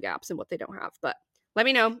fill the gaps in what they don't have. But let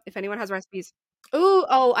me know if anyone has recipes.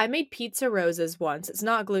 Oh, I made pizza roses once. It's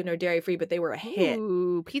not gluten or dairy free, but they were a hit.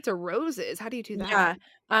 Ooh, pizza roses. How do you do that?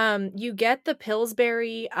 Yeah. You get the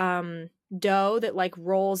Pillsbury dough that like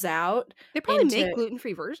rolls out. They probably make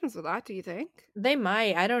gluten-free versions of that, do you think? They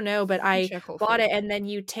might. I don't know, but I bought it, and then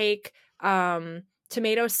you take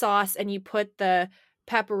tomato sauce and you put the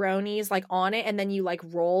pepperonis like on it, and then you like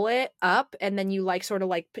roll it up, and then you like sort of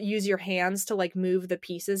like use your hands to like move the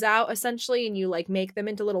pieces out essentially, and you like make them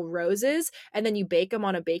into little roses, and then you bake them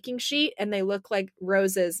on a baking sheet, and they look like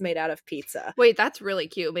roses made out of pizza. Wait, that's really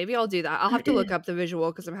cute. Maybe I'll do that. I'll have to look up the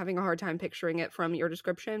visual because I'm having a hard time picturing it from your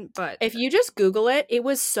description. But if you just Google it, it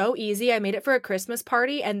was so easy. I made it for a Christmas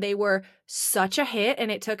party, and they were such a hit, and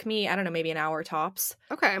it took me, I don't know, maybe an hour tops.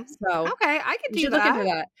 Okay. So okay, I could do that. Look into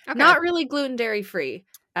that. Okay. Not really gluten dairy free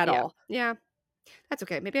at all. Yeah. That's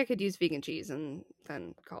okay. Maybe I could use vegan cheese and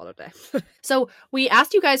then call it a day. So we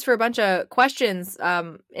asked you guys for a bunch of questions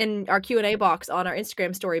in our Q&A box on our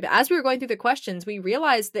Instagram story. But as we were going through the questions, we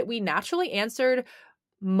realized that we naturally answered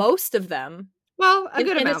most of them. Well, a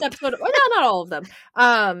good amount. In this episode. Well, no, not all of them.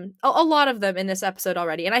 A lot of them in this episode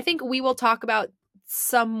already. And I think we will talk about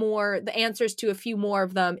the answers to a few more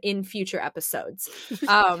of them in future episodes.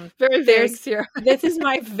 Very vague here. This is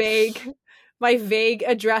my vague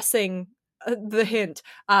addressing the hint.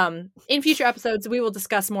 In future episodes, we will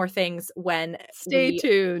discuss more things when Stay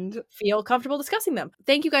tuned. Feel comfortable discussing them.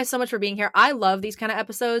 Thank you guys so much for being here. I love these kind of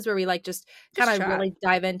episodes where we like just kind of really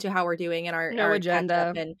dive into how we're doing and our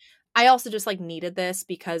agenda. And I also just like needed this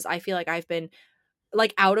because I feel like I've been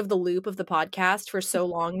like out of the loop of the podcast for so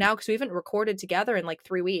long now because we haven't recorded together in like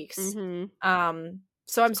 3 weeks. Mm-hmm.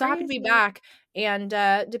 So I'm so happy to be back and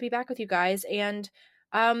to be back with you guys, and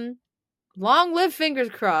long live fingers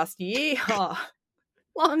crossed. Yeehaw.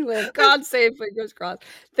 Long live. God save fingers crossed.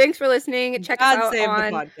 Thanks for listening. Check us God out save the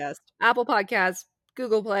on podcast. Apple Podcasts,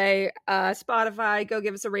 Google Play, Spotify. Go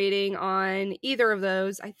give us a rating on either of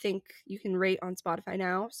those. I think you can rate on Spotify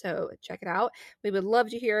now, so check it out. We would love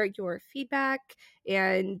to hear your feedback,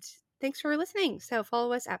 and thanks for listening. So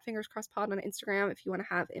follow us at Fingers Crossed Pod on Instagram if you want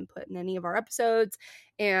to have input in any of our episodes.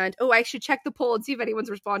 And I should check the poll and see if anyone's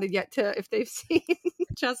responded yet to if they've seen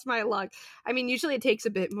Just My Luck. I mean, usually it takes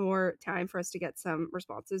a bit more time for us to get some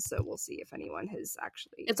responses, so we'll see if anyone has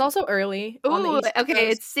actually. It's also early. Oh, okay.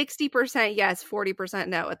 It's 60% yes, 40%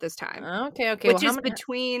 no at this time. Okay. Which is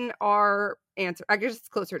between our answer. I guess it's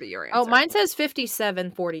closer to your answer. Oh, mine says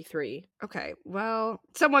 57-43. Okay. Well,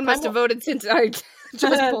 someone must have voted since I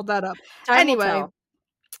just pulled that up. Anyway,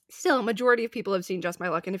 still, majority of people have seen Just My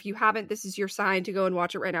Luck. And if you haven't, this is your sign to go and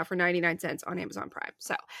watch it right now for 99 cents on Amazon Prime.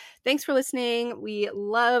 So thanks for listening. We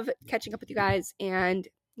love catching up with you guys and,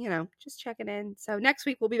 just checking in. So next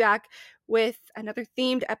week we'll be back with another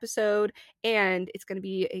themed episode, and it's going to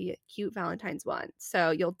be a cute Valentine's one. So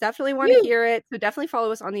you'll definitely want to hear it. So definitely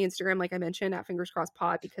follow us on the Instagram, like I mentioned, at Fingers Crossed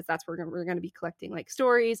Pod, because that's where we're going to be collecting like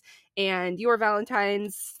stories and your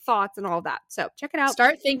Valentine's thoughts and all that. So check it out.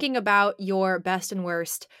 Start thinking about your best and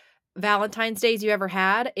worst Valentine's days you ever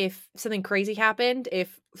had. If something crazy happened,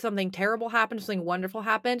 if something terrible happened, if something wonderful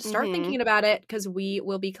happened, start thinking about it, because we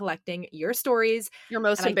will be collecting your stories. Your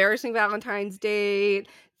most embarrassing Valentine's date,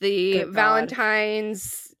 the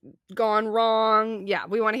Valentine's gone wrong. Yeah,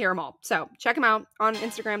 we want to hear them all. So check them out on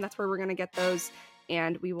Instagram. That's where we're going to get those.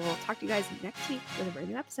 And we will talk to you guys next week with a brand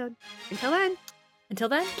new episode. Until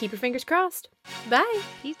then, keep your fingers crossed. Bye.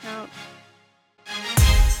 Peace out.